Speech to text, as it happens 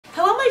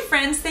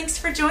friends, thanks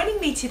for joining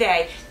me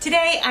today.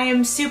 Today I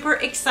am super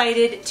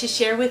excited to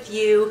share with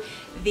you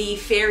the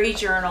fairy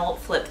journal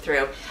flip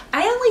through.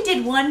 I only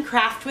did one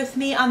craft with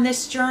me on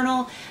this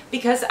journal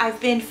because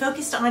I've been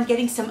focused on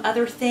getting some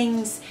other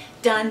things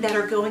done that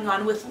are going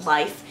on with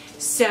life,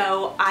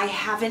 so I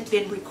haven't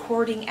been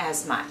recording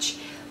as much.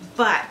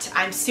 But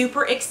I'm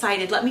super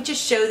excited. Let me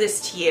just show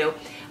this to you.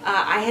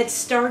 I had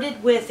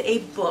started with a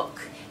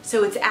book,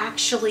 so it's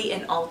actually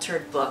an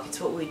altered book.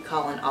 It's what we'd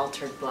call an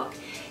altered book.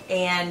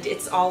 And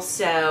it's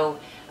also,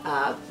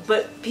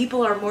 but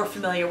people are more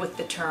familiar with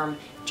the term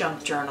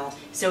junk journal.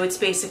 So it's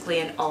basically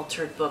an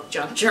altered book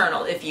junk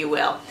journal, if you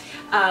will.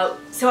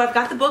 So I've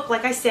got the book,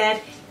 like I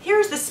said.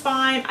 Here's the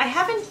spine. I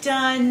haven't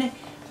done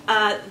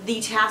the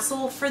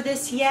tassel for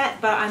this yet,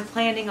 but I'm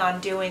planning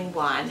on doing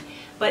one.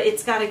 But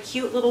it's got a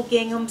cute little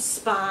gingham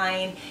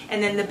spine,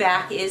 and then the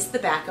back is the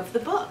back of the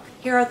book.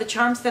 Here are the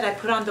charms that I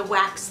put on the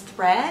wax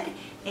thread,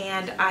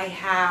 and I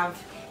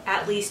have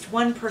at least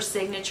one per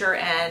signature,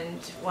 and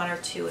one or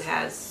two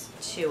has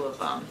two of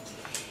them.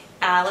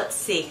 Let's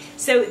see.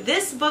 So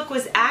this book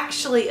was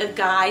actually a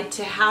guide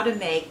to how to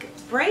make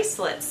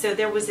bracelets. So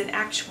there was an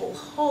actual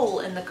hole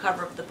in the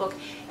cover of the book,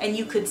 and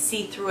you could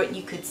see through it and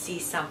you could see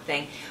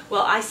something.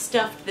 Well, I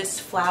stuffed this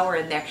flower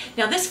in there.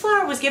 Now this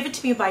flower was given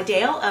to me by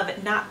Dale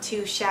of Not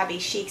Too Shabby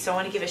Chic, so I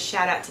want to give a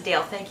shout out to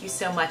Dale. Thank you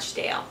so much,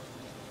 Dale.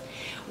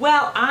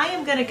 Well, I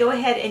am going to go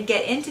ahead and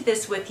get into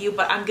this with you,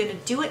 but I'm going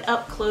to do it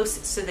up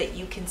close so that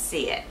you can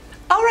see it.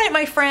 All right,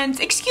 my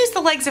friends, excuse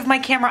the legs of my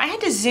camera. I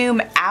had to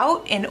zoom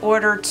out in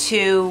order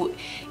to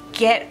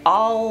get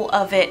all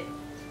of it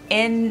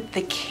in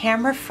the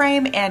camera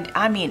frame, and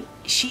I mean,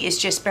 she is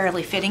just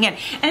barely fitting in.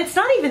 And it's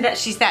not even that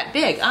she's that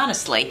big,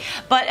 honestly,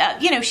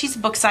 but you know, she's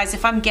book size.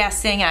 If I'm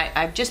guessing,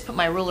 I've just put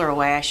my ruler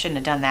away. I shouldn't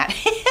have done that.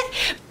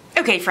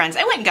 Okay, friends,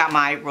 I went and got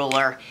my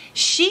ruler.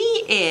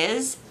 She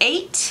is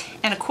 8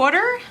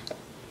 1/4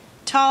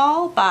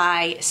 tall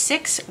by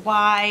 6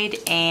 wide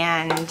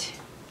and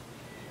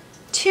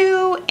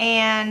 2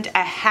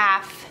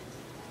 1/2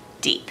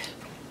 deep.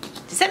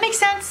 Does that make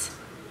sense?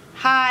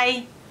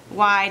 High,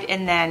 wide,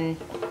 and then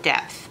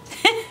depth.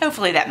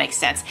 Hopefully that makes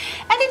sense.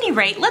 At any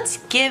rate, let's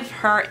give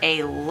her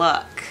a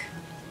look.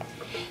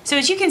 So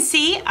as you can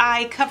see,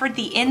 I covered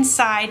the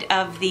inside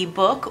of the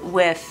book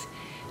with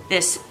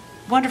this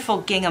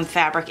wonderful gingham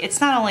fabric. It's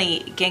not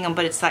only gingham,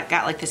 but it's like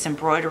got like this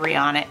embroidery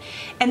on it.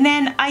 And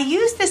then I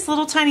used this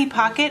little tiny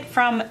pocket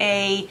from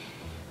a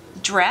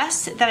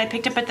dress that I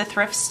picked up at the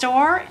thrift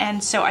store,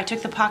 and so I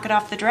took the pocket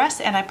off the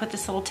dress and I put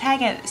this little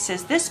tag in it that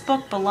says, "This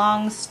book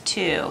belongs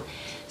to."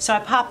 So I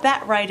popped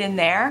that right in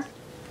there.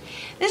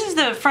 This is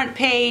the front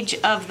page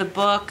of the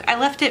book. I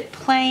left it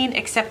plain,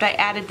 except I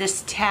added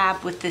this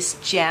tab with this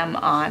gem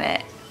on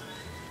it.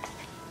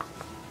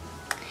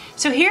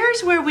 So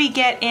here's where we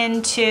get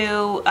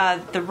into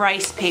the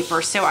rice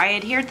paper. So I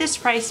adhered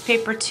this rice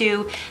paper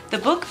to the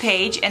book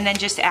page and then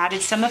just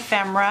added some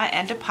ephemera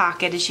and a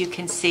pocket, as you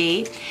can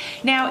see.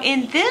 Now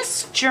in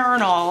this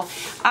journal,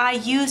 I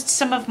used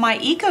some of my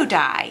eco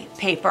dye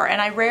paper,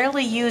 and I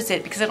rarely use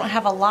it because I don't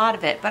have a lot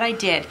of it, but I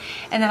did.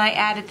 And then I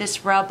added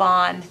this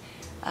rub-on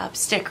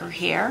sticker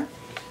here.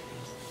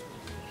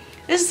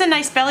 This is a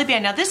nice belly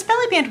band. Now this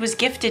belly band was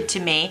gifted to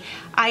me.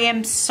 I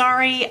am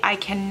sorry, I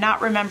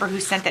cannot remember who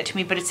sent that to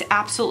me, but it's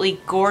absolutely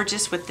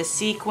gorgeous with the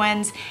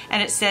sequins,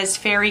 and it says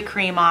Fairy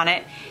Cream on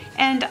it.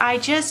 And I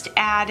just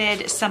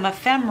added some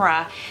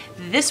ephemera.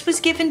 This was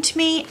given to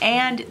me,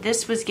 and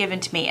this was given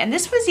to me. And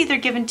this was either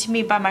given to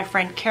me by my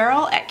friend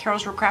Carol at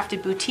Carol's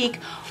Recrafted Boutique,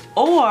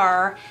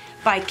 or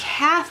by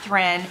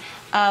Catherine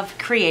of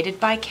Created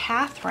by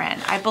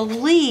Catherine. I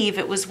believe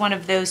it was one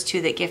of those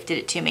two that gifted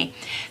it to me.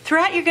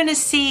 Throughout, you're gonna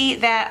see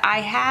that I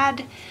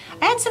had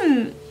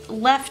some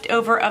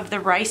leftover of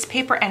the rice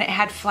paper, and it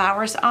had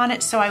flowers on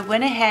it, so I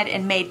went ahead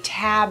and made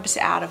tabs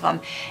out of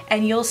them,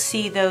 and you'll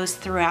see those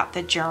throughout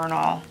the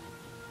journal.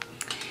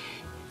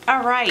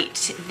 All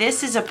right,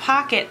 this is a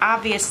pocket,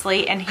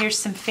 obviously, and here's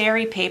some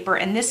fairy paper,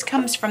 and this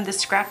comes from the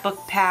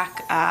scrapbook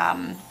pack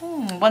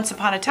Once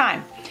Upon a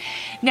Time.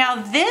 Now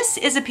this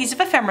is a piece of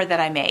ephemera that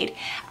I made.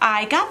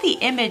 I got the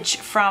image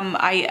from,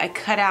 I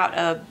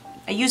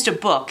used a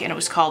book, and it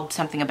was called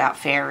something about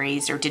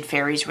fairies, or Did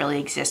Fairies Really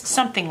Exist?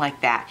 Something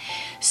like that.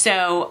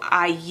 So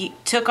I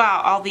took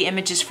out all the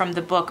images from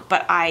the book,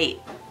 but I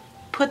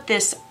put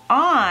this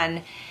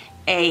on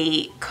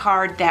a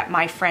card that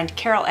my friend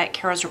Carol at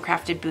Carol's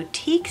Recrafted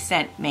Boutique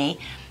sent me,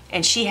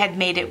 and she had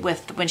made it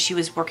with when she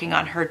was working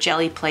on her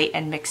jelly plate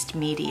and mixed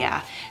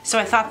media. So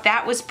I thought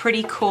that was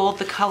pretty cool.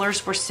 The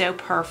colors were so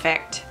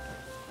perfect.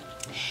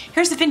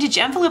 Here's the vintage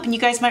envelope, and you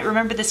guys might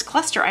remember this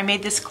cluster. I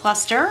made this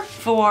cluster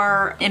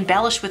for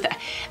Embellish With,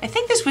 I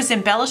think this was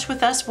Embellish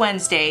With Us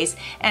Wednesdays,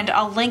 and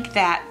I'll link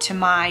that to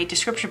my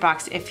description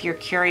box if you're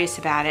curious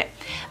about it.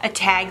 A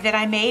tag that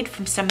I made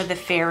from some of the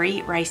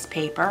fairy rice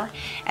paper,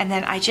 and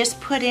then I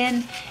just put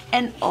in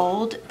an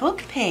old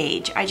book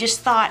page. I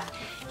just thought,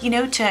 you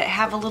know, to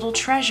have a little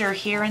treasure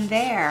here and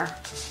there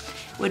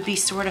would be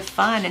sort of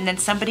fun, and then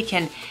somebody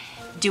can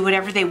do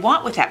whatever they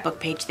want with that book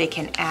page. They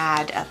can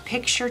add a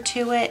picture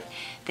to it.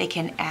 They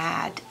can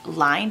add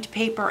lined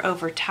paper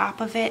over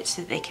top of it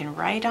so that they can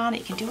write on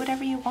it. You can do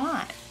whatever you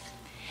want.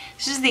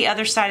 This is the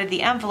other side of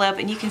the envelope,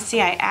 and you can see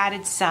I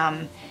added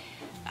some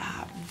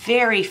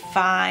very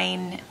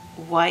fine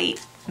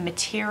white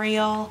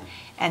material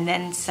and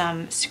then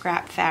some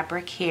scrap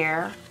fabric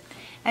here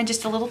and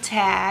just a little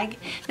tag.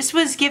 This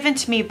was given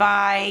to me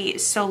by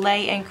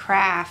Solae and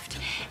Craft,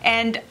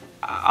 and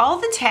all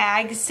the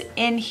tags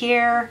in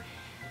here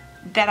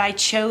that I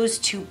chose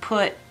to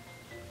put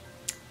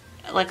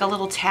like a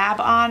little tab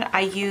on,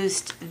 I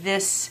used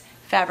this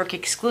fabric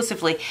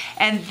exclusively,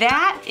 and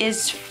that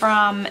is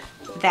from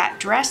that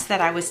dress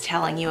that I was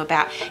telling you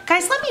about.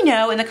 Guys, let me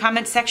know in the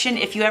comments section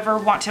if you ever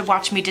want to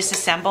watch me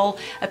disassemble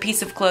a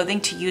piece of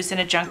clothing to use in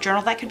a junk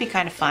journal. That could be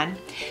kind of fun.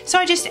 So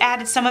I just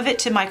added some of it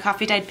to my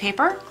coffee dyed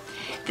paper.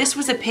 This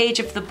was a page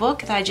of the book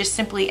that I just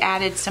simply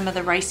added some of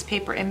the rice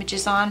paper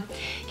images on.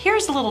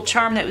 Here's a little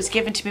charm that was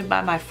given to me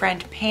by my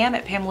friend Pam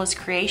at Pamela's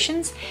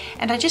Creations,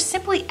 and I just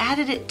simply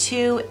added it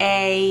to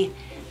a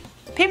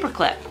paper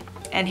clip.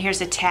 And here's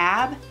a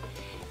tab,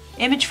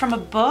 image from a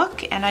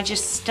book, and I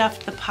just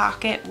stuffed the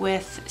pocket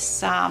with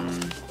some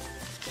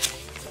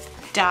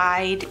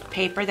dyed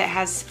paper that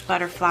has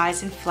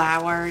butterflies and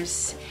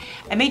flowers.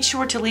 I made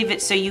sure to leave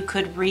it so you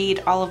could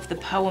read all of the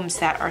poems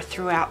that are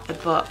throughout the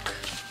book.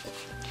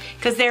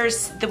 Because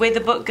the way the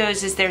book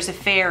goes is there's a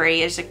fairy,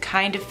 there's a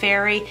kind of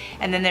fairy,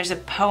 and then there's a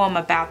poem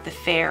about the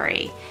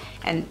fairy.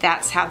 And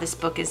that's how this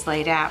book is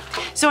laid out.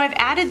 So I've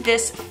added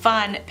this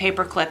fun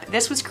paper clip.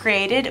 This was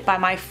created by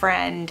my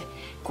friend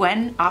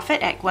Gwen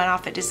Offit at Gwen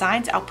Offit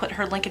Designs. I'll put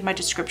her link in my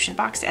description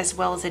box as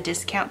well as a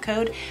discount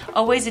code.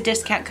 Always a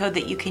discount code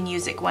that you can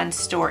use at Gwen's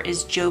store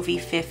is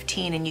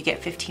Jovi15, and you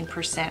get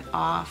 15%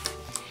 off.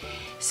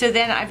 So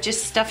then I've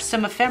just stuffed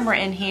some ephemera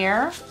in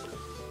here.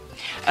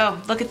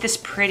 Oh, look at this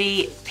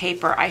pretty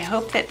paper. I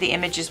hope that the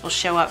images will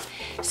show up.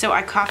 So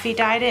I coffee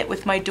dyed it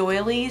with my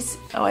doilies.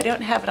 Oh, I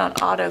don't have it on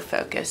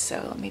autofocus,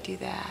 so let me do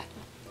that.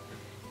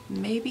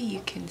 Maybe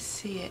you can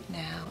see it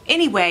now.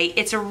 Anyway,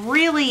 it's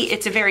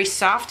a very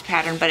soft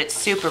pattern, but it's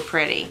super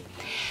pretty.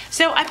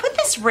 So I put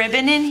this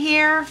ribbon in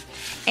here,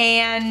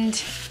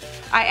 and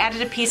I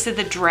added a piece of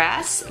the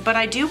dress, but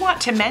I do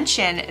want to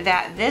mention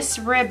that this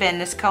ribbon,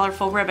 this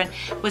colorful ribbon,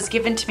 was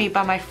given to me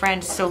by my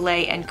friend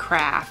Solae and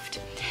Craft.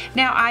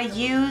 Now I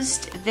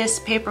used this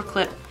paper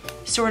clip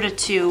sort of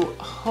to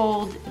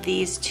hold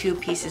these two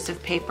pieces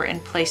of paper in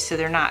place so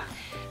they're not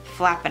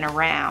flapping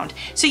around.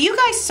 So you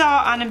guys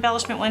saw on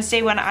Embellishment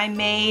Wednesday when I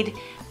made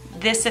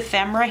this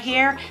ephemera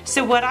here.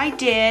 So what I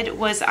did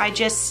was I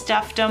just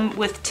stuffed them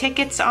with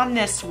tickets on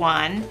this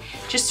one,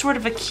 just sort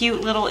of a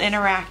cute little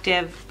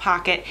interactive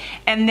pocket.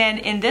 And then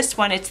in this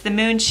one, it's the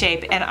moon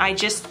shape, and I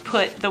just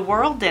put the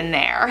world in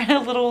there, a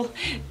little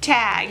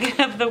tag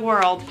of the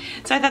world.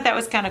 So I thought that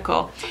was kind of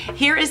cool.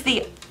 Here is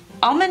the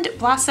Almond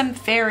Blossom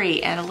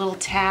Fairy and a little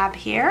tab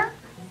here.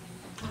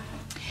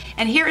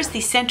 And here is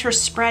the center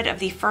spread of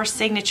the first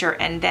signature,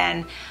 and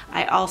then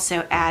I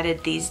also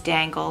added these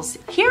dangles.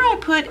 Here I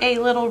put a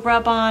little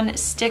rub-on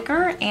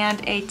sticker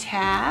and a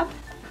tab.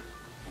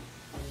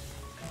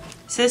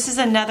 So this is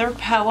another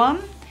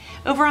poem.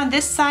 Over on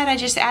this side I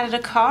just added a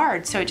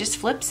card, so it just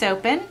flips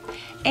open,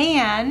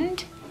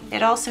 and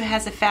it also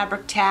has a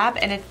fabric tab,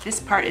 and this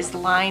part is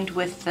lined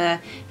with the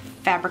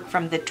fabric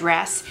from the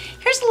dress.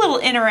 Here's a little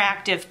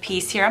interactive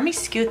piece here. Let me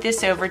scoot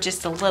this over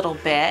just a little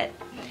bit.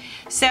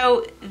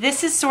 So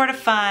this is sort of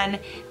fun.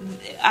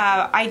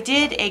 I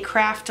did a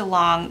craft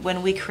along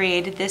when we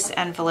created this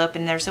envelope,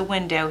 and there's a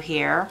window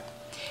here.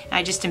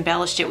 I just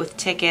embellished it with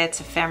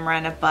tickets, ephemera,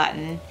 and a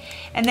button.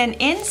 And then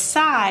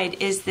inside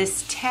is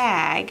this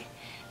tag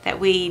that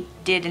we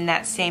did in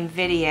that same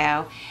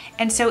video.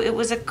 And so it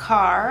was a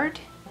card,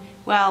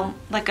 well,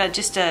 like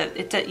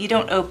you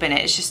don't open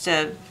it, it's just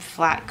a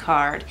flat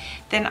card.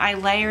 Then I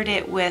layered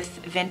it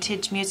with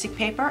vintage music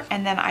paper,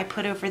 and then I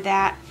put over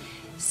that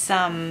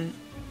some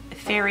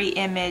fairy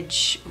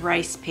image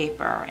rice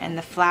paper, and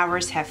the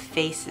flowers have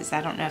faces.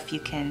 I don't know if you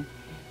can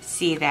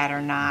see that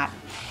or not.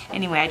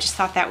 Anyway, I just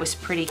thought that was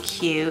pretty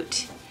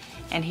cute.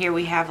 And here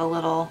we have a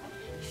little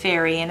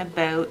fairy in a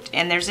boat,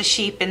 and there's a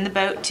sheep in the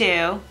boat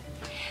too.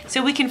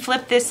 So we can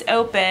flip this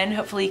open.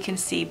 Hopefully you can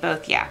see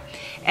both, yeah.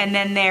 And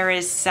then there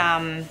is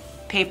some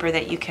paper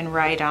that you can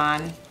write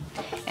on.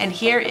 And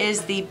here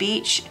is the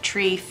beech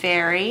tree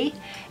fairy.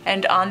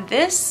 And on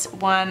this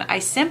one, I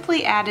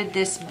simply added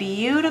this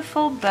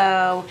beautiful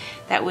bow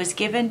that was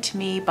given to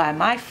me by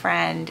my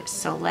friend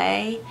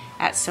Solae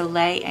at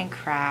Solae and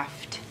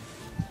Craft.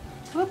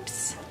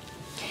 Whoops.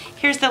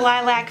 Here's the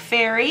lilac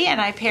fairy, and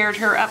I paired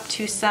her up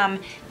to some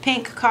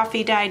pink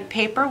coffee dyed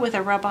paper with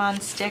a rub-on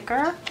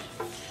sticker.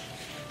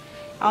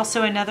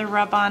 Also another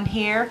rub-on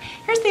here.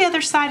 Here's the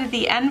other side of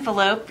the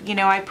envelope. You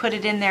know, I put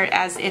it in there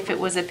as if it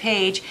was a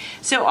page.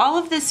 So all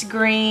of this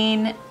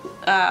green,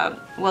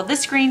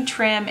 this green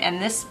trim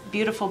and this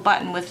beautiful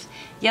button with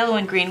yellow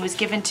and green was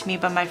given to me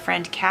by my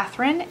friend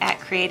Catherine at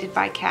Created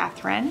by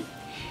Catherine.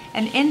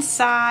 And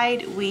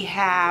inside we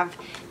have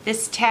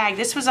this tag.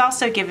 This was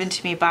also given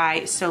to me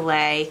by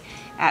Solae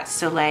at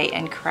Solae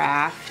and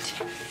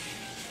Craft.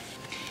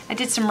 I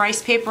did some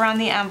rice paper on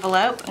the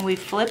envelope, and we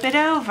flip it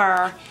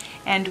over,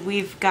 and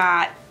we've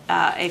got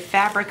a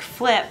fabric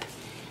flip,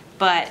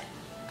 but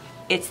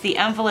it's the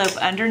envelope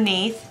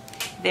underneath.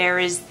 There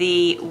is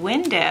the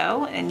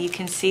window, and you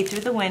can see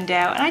through the window,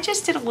 and I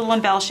just did a little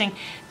embellishing.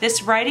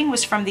 This writing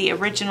was from the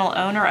original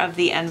owner of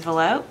the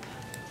envelope.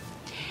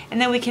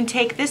 And then we can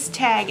take this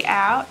tag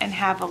out and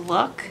have a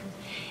look.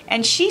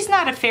 And she's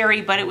not a fairy,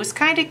 but it was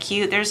kind of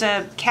cute. There's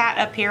a cat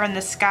up here in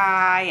the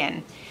sky,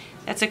 and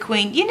that's a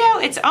queen. You know,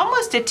 it's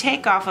almost a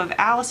takeoff of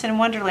Alice in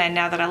Wonderland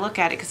now that I look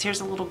at it, because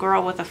here's a little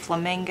girl with a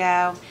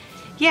flamingo.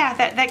 Yeah,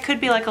 that could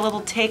be like a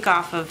little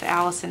takeoff of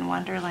Alice in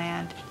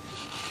Wonderland.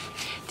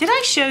 Did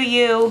I show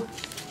you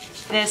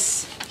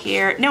this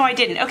here? No, I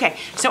didn't. Okay,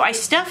 so I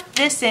stuffed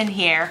this in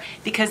here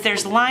because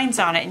there's lines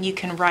on it and you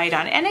can write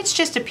on it. And it's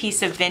just a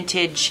piece of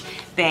vintage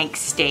bank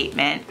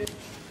statement.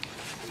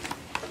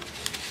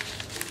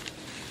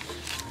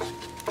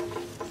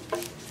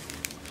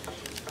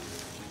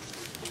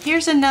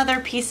 Here's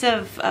another piece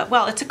of,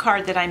 well, it's a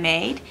card that I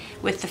made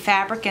with the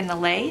fabric and the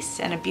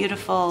lace and a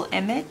beautiful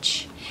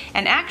image.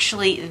 And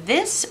actually,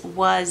 this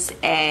was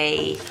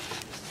a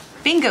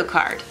bingo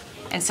card.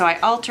 And so I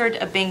altered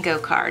a bingo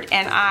card,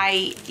 and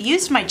I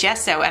used my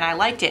gesso and I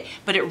liked it,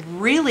 but it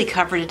really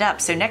covered it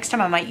up. So next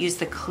time I might use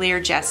the clear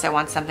gesso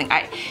on something.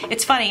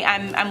 It's funny,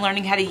 I'm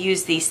learning how to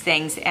use these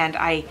things, and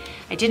I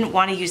didn't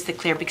want to use the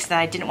clear because then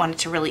I didn't want it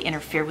to really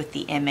interfere with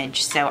the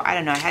image. So I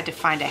don't know, I had to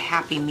find a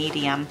happy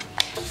medium.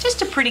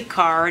 Just a pretty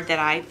card that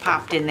I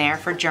popped in there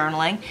for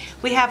journaling.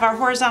 We have our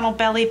horizontal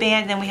belly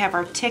band, then we have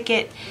our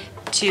ticket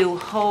to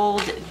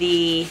hold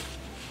the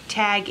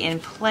tag in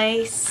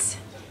place.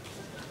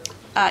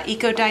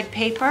 Eco-dyed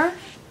paper,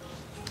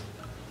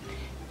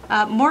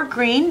 more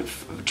green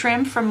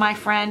trim from my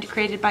friend,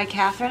 created by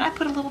Catherine. I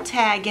put a little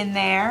tag in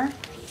there,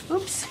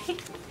 oops,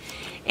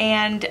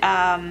 and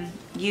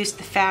used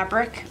the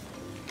fabric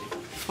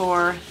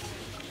for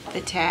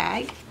the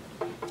tag.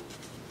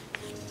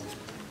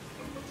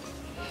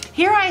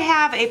 Here I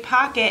have a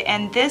pocket,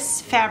 and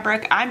this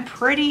fabric I'm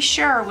pretty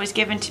sure was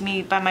given to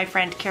me by my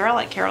friend Carol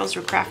at Carol's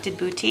Recrafted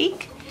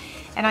Boutique.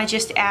 And I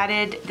just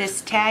added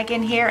this tag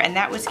in here, and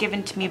that was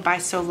given to me by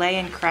Solae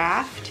and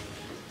Craft.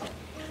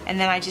 And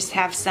then I just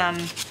have some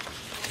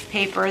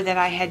paper that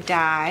I had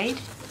dyed.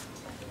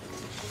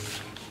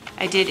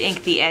 I did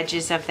ink the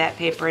edges of that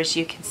paper, as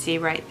you can see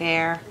right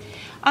there.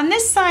 On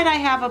this side I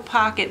have a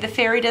pocket. The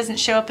fairy doesn't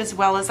show up as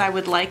well as I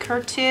would like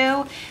her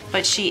to,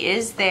 but she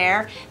is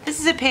there. This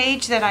is a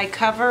page that I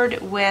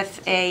covered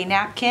with a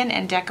napkin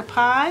and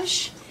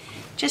decoupage.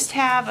 Just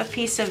have a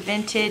piece of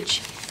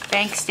vintage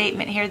bank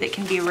statement here that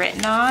can be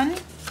written on,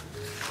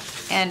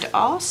 and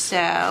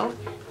also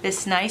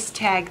this nice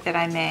tag that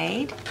I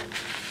made.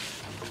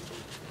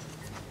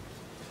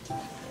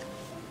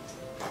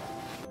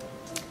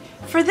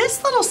 For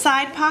this little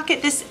side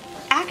pocket, this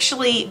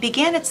actually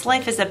began its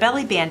life as a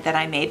belly band that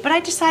I made, but I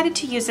decided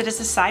to use it as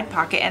a side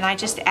pocket, and I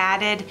just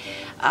added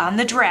on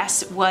the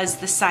dress was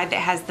the side that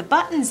has the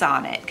buttons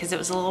on it, because it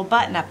was a little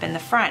button up in the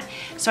front.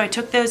 So I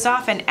took those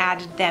off and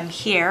added them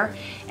here,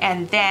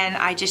 and then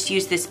I just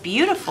used this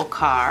beautiful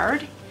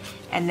card,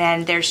 and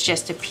then there's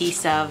just a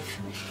piece of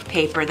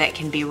paper that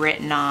can be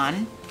written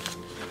on.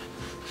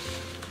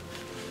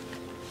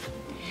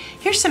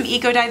 Here's some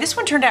eco dye. This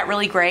one turned out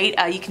really great.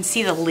 You can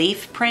see the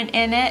leaf print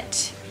in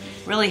it.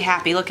 Really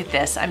happy, look at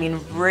this. I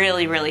mean,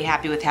 really, really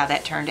happy with how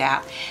that turned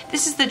out.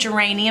 This is the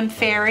Geranium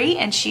Fairy,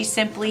 and she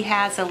simply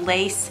has a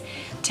lace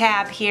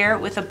tab here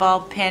with a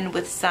bulb pin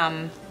with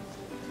some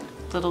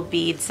little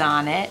beads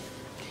on it.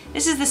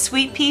 This is the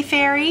Sweet Pea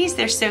Fairies.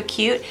 They're so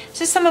cute.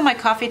 This is some of my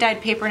coffee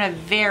dyed paper in a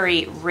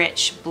very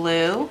rich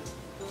blue.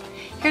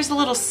 Here's a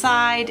little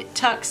side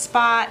tuck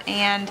spot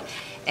and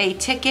a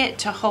ticket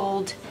to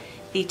hold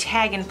the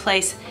tag in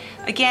place.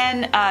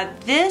 Again,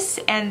 this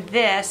and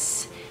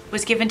this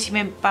was given to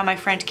me by my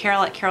friend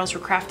Carol at Carol's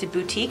Recrafted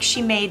Boutique.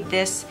 She made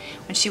this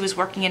when she was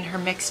working in her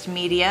mixed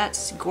media.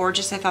 It's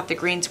gorgeous. I thought the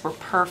greens were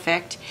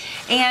perfect.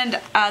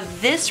 And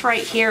this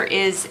right here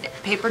is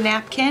paper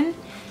napkin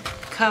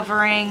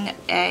covering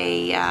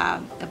a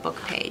book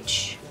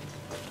page.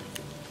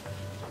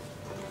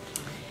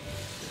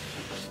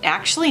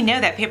 Actually, no,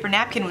 that paper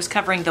napkin was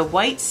covering the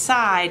white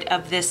side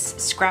of this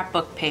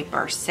scrapbook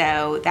paper.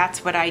 So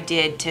that's what I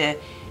did to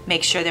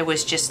make sure there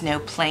was just no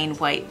plain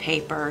white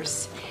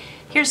papers.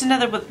 Here's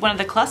another one of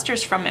the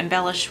clusters from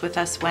Embellish With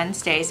Us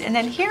Wednesdays. And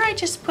then here I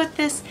just put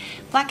this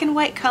black and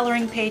white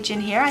coloring page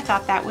in here. I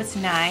thought that was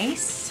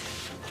nice.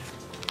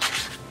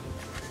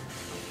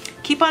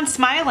 Keep on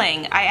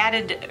Smiling. I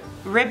added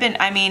ribbon,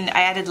 I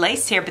added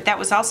lace here, but that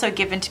was also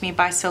given to me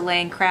by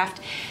Solae and Craft.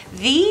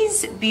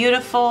 These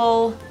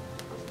beautiful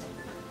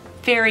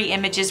fairy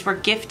images were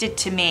gifted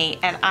to me,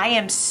 and I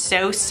am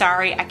so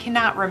sorry. I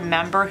cannot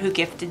remember who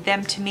gifted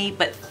them to me,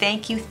 but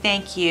thank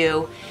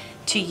you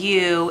to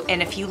you,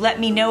 and if you let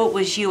me know it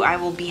was you, I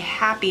will be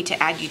happy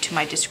to add you to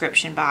my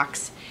description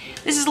box.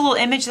 This is a little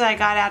image that I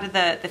got out of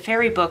the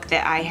fairy book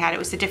that I had. It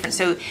was a different,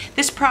 so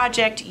this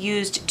project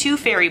used 2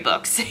 fairy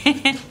books.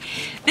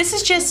 This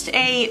is just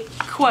a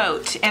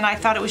quote, and I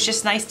thought it was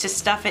just nice to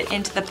stuff it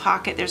into the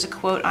pocket. There's a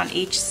quote on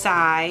each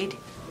side.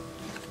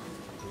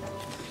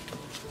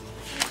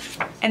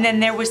 And then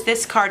there was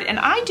this card, and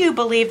I do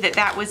believe that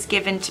that was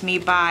given to me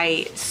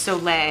by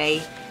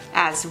Solae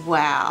as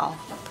well.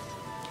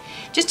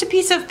 Just a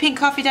piece of pink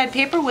coffee dyed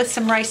paper with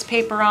some rice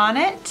paper on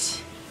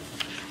it.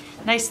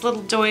 Nice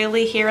little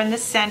doily here in the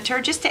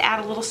center, just to add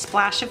a little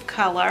splash of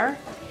color.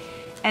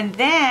 And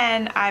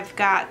then I've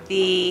got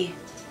the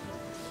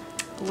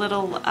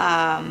little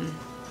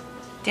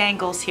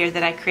dangles here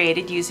that I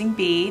created using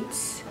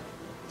beads.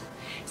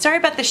 Sorry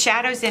about the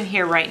shadows in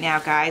here right now,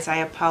 guys. I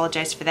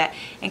apologize for that.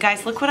 And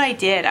guys, look what I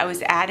did. I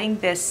was adding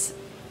this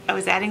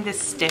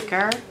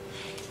sticker,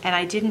 and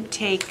I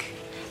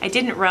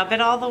didn't rub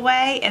it all the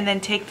way and then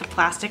take the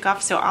plastic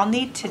off, so I'll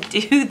need to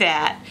do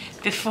that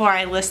before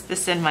I list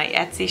this in my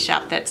Etsy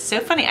shop. That's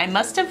so funny. I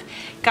must have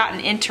gotten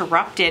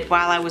interrupted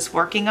while I was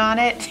working on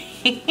it,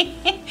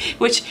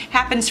 which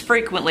happens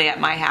frequently at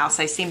my house.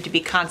 I seem to be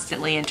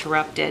constantly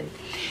interrupted.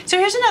 So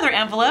here's another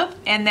envelope,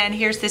 and then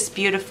here's this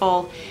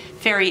beautiful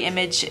fairy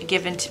image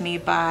given to me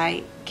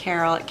by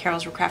Carol at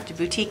Carol's Recrafted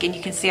Boutique, and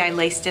you can see I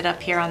laced it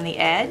up here on the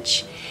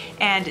edge.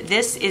 And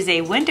this is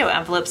a window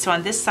envelope, so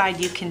on this side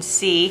you can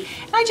see,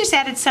 and I just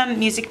added some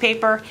music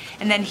paper,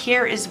 and then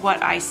here is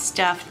what I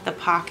stuffed the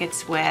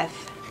pockets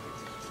with.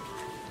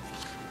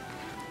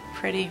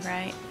 Pretty,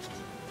 right?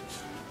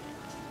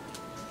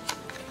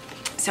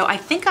 So I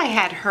think I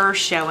had her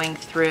showing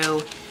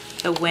through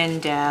the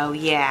window,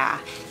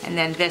 yeah, and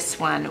then this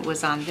one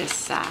was on this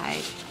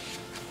side.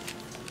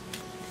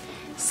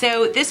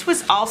 So this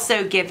was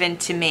also given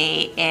to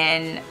me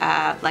in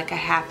like a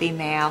happy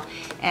mail,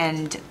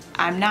 and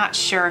I'm not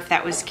sure if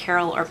that was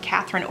Carol or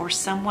Catherine or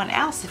someone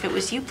else. If it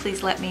was you,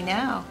 please let me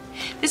know.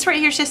 This right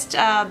here is just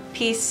a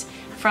piece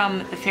from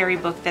the fairy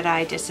book that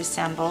I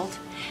disassembled.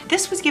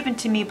 This was given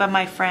to me by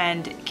my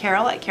friend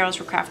Carol at Carol's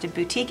Recrafted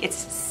Boutique. It's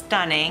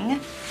stunning.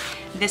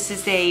 This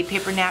is a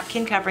paper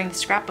napkin covering the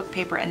scrapbook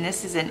paper, and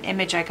this is an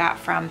image I got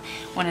from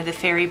one of the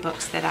fairy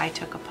books that I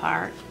took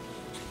apart.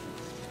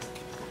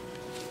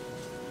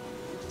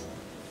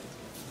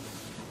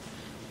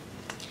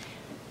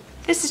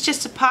 This is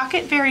just a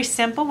pocket, very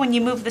simple. When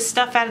you move the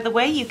stuff out of the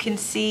way, you can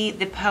see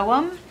the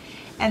poem.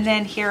 And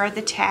then here are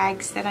the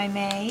tags that I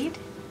made.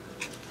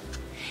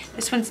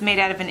 This one's made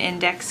out of an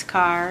index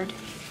card.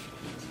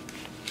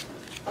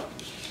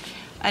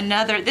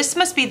 This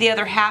must be the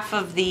other half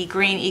of the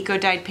green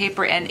eco-dyed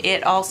paper, and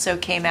it also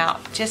came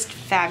out just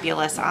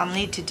fabulous. I'll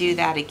need to do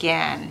that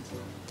again.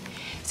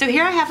 So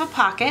here I have a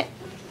pocket,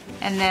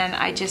 and then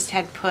I just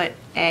had put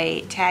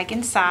a tag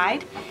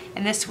inside,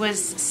 and this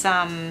is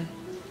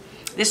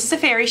a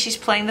fairy. She's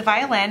playing the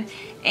violin,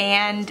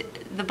 and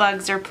the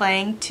bugs are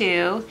playing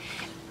too,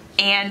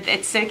 and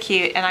it's so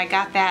cute, and I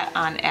got that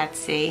on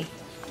Etsy.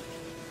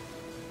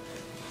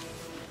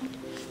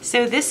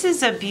 So this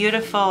is a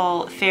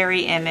beautiful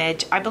fairy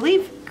image. I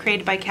believe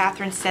created by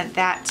Catherine, sent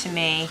that to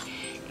me.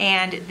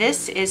 And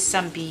this is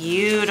some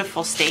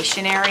beautiful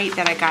stationery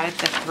that I got at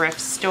the thrift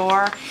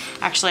store.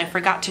 Actually, I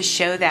forgot to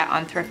show that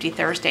on Thrifty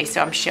Thursday,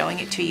 so I'm showing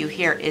it to you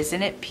here.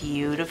 Isn't it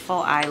beautiful?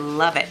 I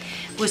love it.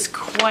 It was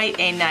quite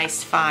a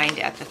nice find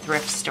at the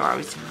thrift store. I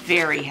was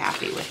very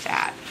happy with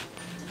that.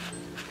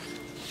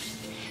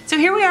 So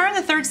here we are in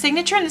the third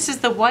signature, and this is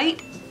the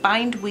White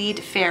Bindweed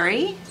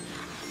Fairy.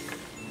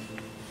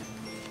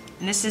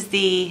 And this is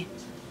the,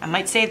 I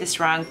might say this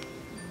wrong,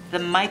 the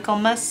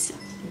Michaelmas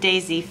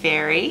Daisy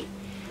Fairy.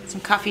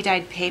 Some coffee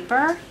dyed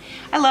paper.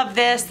 I love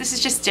this. This is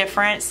just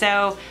different.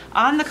 So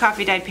on the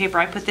coffee dyed paper,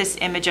 I put this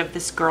image of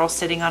this girl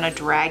sitting on a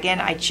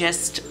dragon.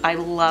 I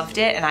loved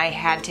it, and I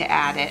had to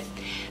add it.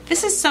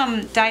 This is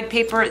some dyed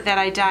paper that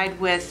I dyed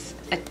with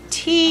a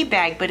tea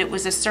bag, but it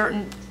was a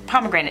certain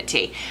pomegranate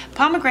tea.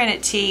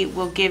 Pomegranate tea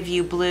will give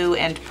you blue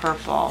and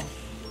purple.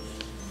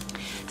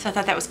 So I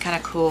thought that was kind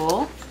of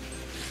cool.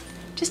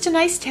 Just a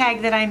nice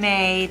tag that I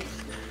made.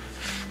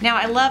 Now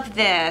I love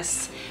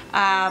this.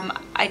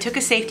 I took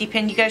a safety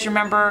pin. You guys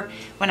remember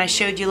when I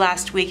showed you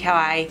last week how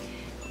I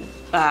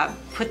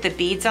put the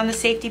beads on the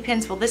safety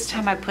pins? Well, this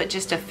time I put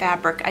just a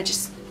fabric.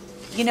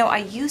 I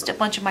used a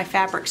bunch of my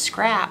fabric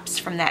scraps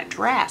from that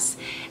dress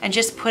and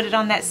just put it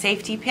on that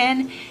safety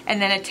pin and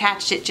then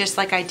attached it just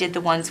like I did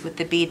the ones with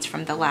the beads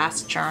from the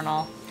last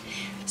journal.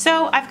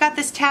 So I've got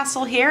this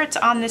tassel here. It's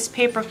on this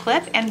paper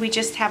clip, and we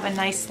just have a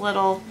nice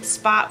little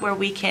spot where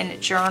we can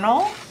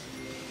journal.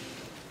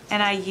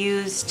 And I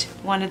used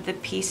one of the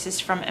pieces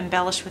from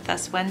Embellish With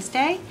Us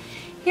Wednesday.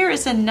 Here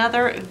is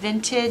another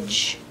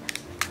vintage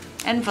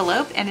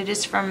envelope, and it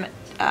is from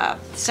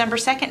December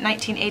 2nd,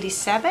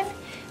 1987.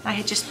 I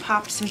had just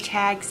popped some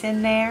tags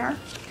in there.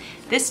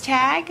 This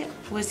tag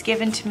was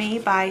given to me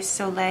by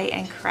Solae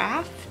and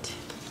Craft.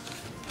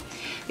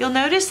 You'll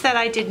notice that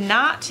I did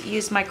not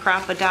use my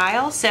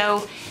crocodile,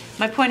 so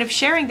my point of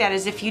sharing that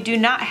is if you do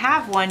not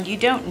have one, you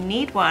don't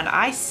need one.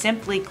 I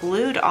simply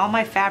glued all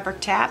my fabric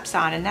tabs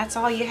on, and that's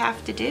all you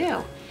have to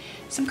do.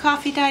 some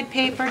coffee dyed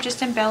paper,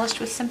 just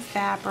embellished with some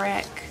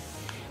fabric.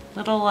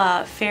 Little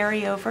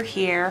fairy over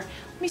here.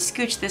 Let me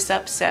scooch this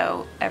up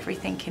so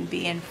everything can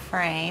be in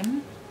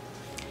frame.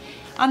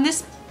 On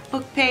this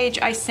book page,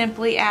 I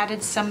simply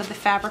added some of the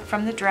fabric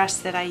from the dress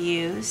that I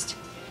used.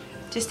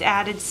 Just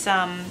added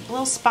some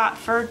little spot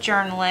for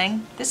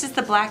journaling. This is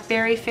the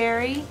Blackberry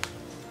Fairy.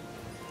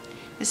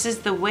 This is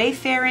the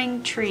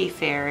Wayfaring Tree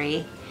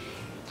Fairy.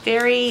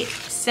 Very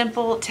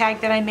simple tag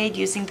that I made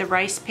using the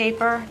rice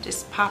paper.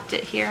 Just popped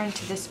it here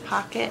into this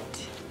pocket,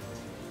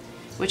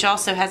 which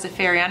also has a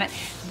fairy on it.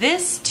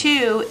 This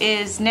too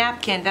is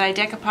napkin that I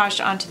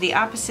decoupaged onto the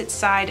opposite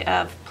side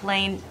of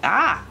plain,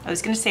 I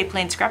was gonna say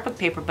plain scrapbook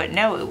paper, but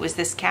no, it was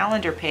this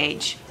calendar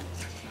page.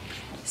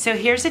 So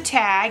here's a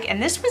tag,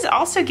 and this was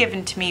also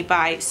given to me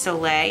by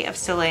Solae of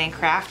Solae and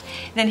Craft.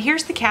 And then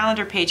here's the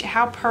calendar page.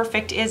 How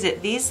perfect is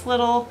it? These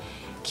little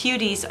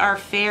cuties are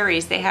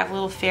fairies. They have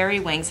little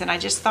fairy wings, and I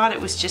just thought it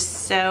was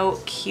just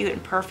so cute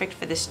and perfect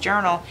for this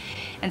journal.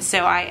 And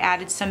so I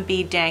added some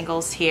bead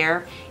dangles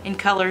here in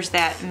colors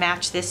that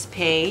match this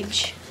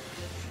page.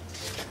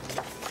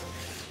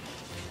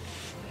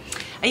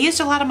 I used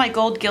a lot of my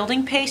gold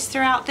gilding paste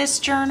throughout this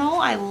journal.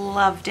 I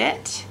loved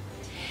it.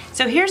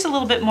 So here's a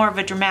little bit more of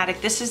a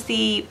dramatic. This is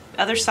the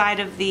other side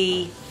of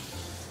the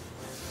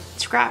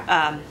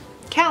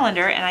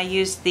calendar, and I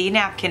used the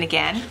napkin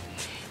again.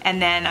 And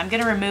then I'm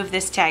gonna remove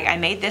this tag. I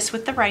made this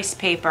with the rice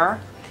paper,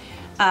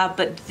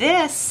 but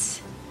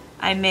this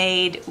I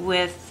made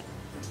with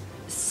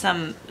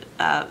some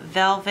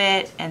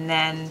velvet and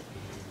then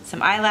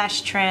some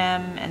eyelash trim,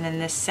 and then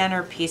this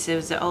center piece, it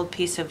was an old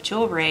piece of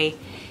jewelry.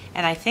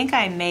 And I think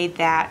I made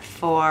that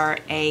for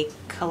a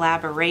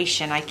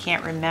collaboration. I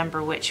can't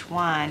remember which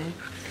one.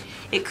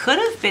 It could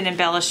have been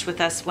embellished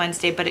with Us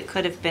Wednesday, but it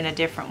could have been a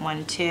different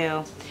one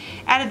too.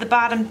 Added the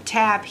bottom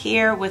tab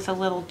here with a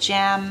little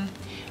gem.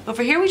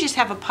 Over here we just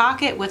have a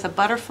pocket with a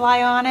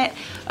butterfly on it.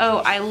 Oh,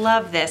 I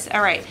love this.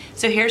 All right,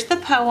 so here's the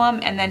poem,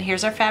 and then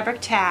here's our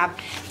fabric tab.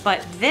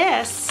 But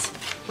this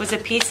was a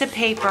piece of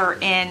paper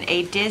in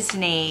a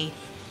Disney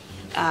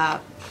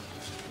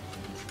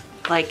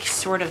like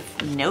sort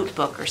of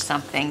notebook or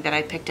something that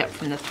I picked up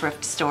from the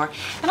thrift store.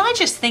 And I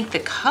just think the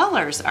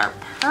colors are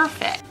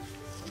perfect.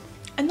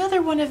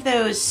 Another one of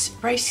those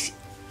rice,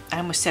 I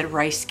almost said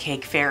rice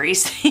cake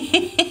fairies.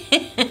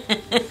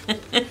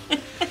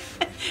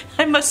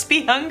 I must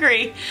be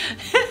hungry.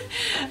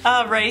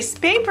 Rice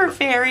paper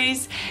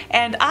fairies.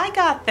 And I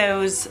got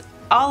those,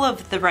 all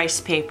of the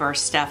rice paper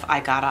stuff I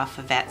got off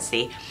of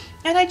Etsy.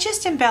 And I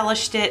just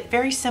embellished it,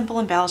 very simple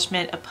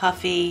embellishment, a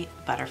puffy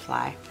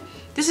butterfly.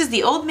 This is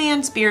the Old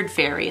Man's Beard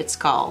Fairy, it's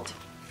called.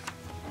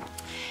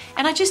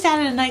 And I just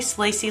added a nice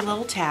lacy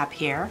little tab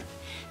here.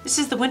 This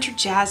is the Winter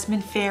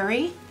Jasmine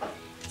Fairy.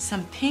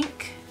 Some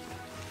pink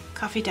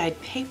coffee dyed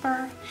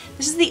paper.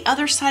 This is the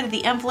other side of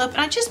the envelope,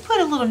 and I just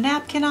put a little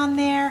napkin on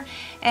there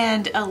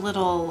and a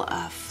little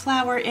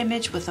flower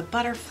image with a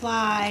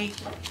butterfly.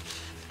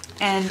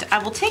 And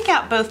I will take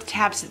out both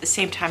tabs at the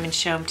same time and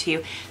show them to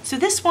you. So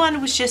this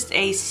one was just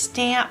a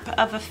stamp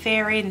of a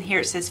fairy, and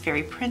here it says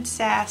Fairy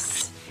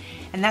Princess.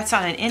 And that's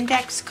on an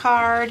index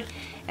card.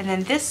 And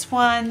then this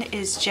one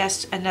is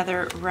just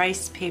another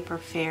rice paper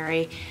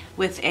fairy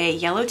with a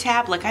yellow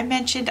tab. Like I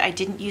mentioned, I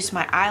didn't use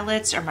my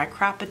eyelets or my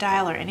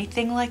crocodile or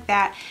anything like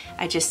that.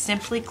 I just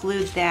simply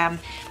glued them.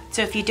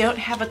 So if you don't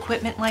have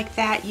equipment like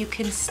that, you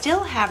can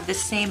still have the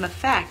same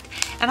effect.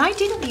 And I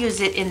didn't use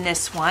it in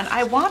this one.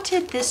 I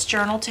wanted this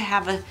journal to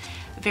have a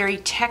very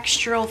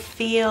textural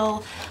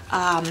feel,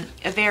 a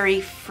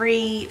very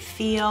free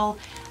feel.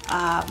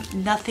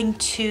 Nothing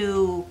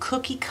too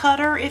cookie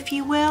cutter, if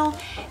you will,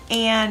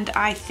 and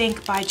I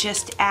think by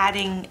just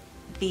adding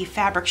the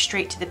fabric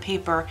straight to the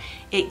paper,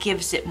 it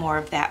gives it more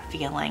of that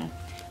feeling.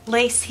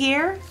 Lace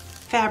here,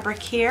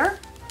 fabric here.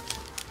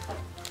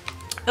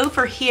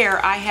 Over here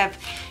I have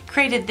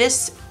created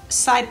this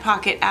side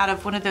pocket out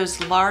of one of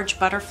those large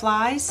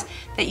butterflies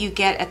that you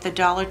get at the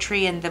Dollar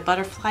Tree in the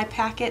butterfly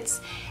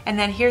packets, and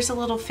then here's a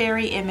little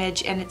fairy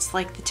image, and it's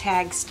like the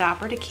tag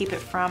stopper to keep it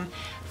from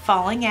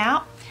falling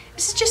out.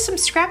 This is just some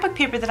scrapbook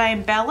paper that I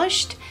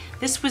embellished.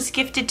 This was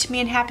gifted to me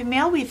in Happy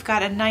Mail. We've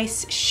got a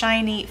nice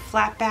shiny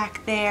flat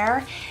back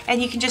there,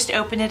 and you can just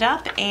open it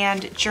up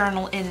and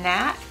journal in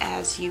that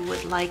as you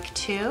would like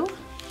to.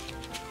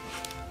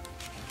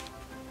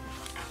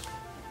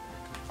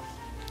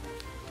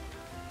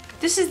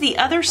 This is the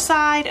other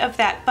side of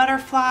that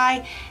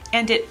butterfly,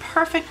 and it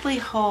perfectly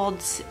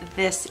holds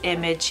this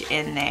image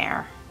in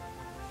there.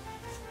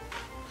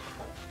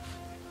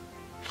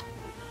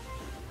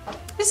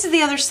 This is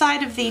the other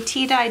side of the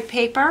tea-dyed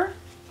paper.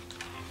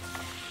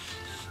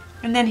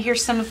 And then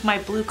here's some of my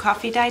blue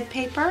coffee-dyed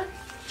paper.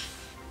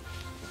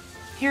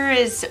 Here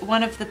is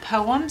one of the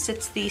poems.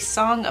 It's the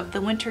Song of the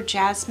Winter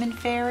Jasmine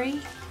Fairy.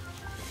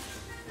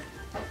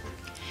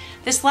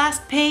 This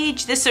last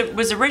page, this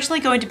was originally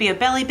going to be a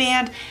belly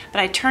band,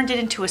 but I turned it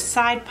into a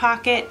side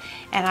pocket,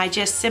 and I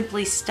just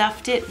simply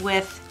stuffed it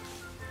with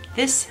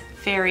this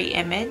fairy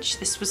image.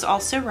 This was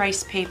also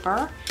rice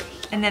paper.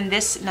 And then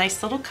this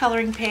nice little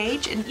coloring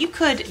page. And you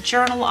could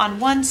journal on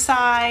one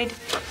side,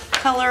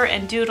 color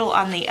and doodle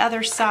on the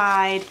other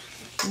side.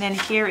 And then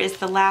here is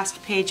the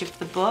last page of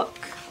the book.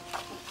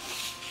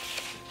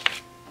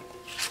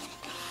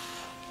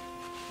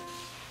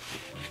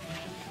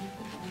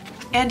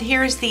 And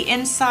here's the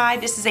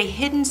inside. This is a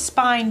hidden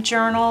spine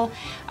journal.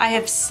 I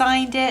have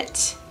signed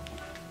it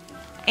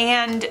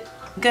and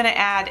gonna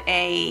add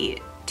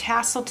a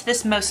tassel to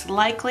this most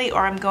likely,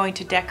 or I'm going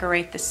to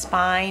decorate the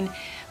spine,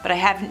 but I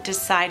haven't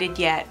decided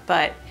yet.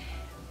 But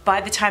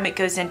by the time it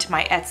goes into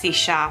my Etsy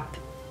shop,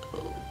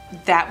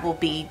 that will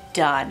be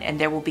done and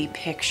there will be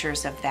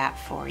pictures of that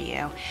for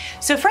you.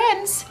 So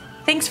friends,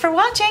 thanks for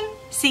watching.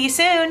 See you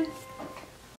soon.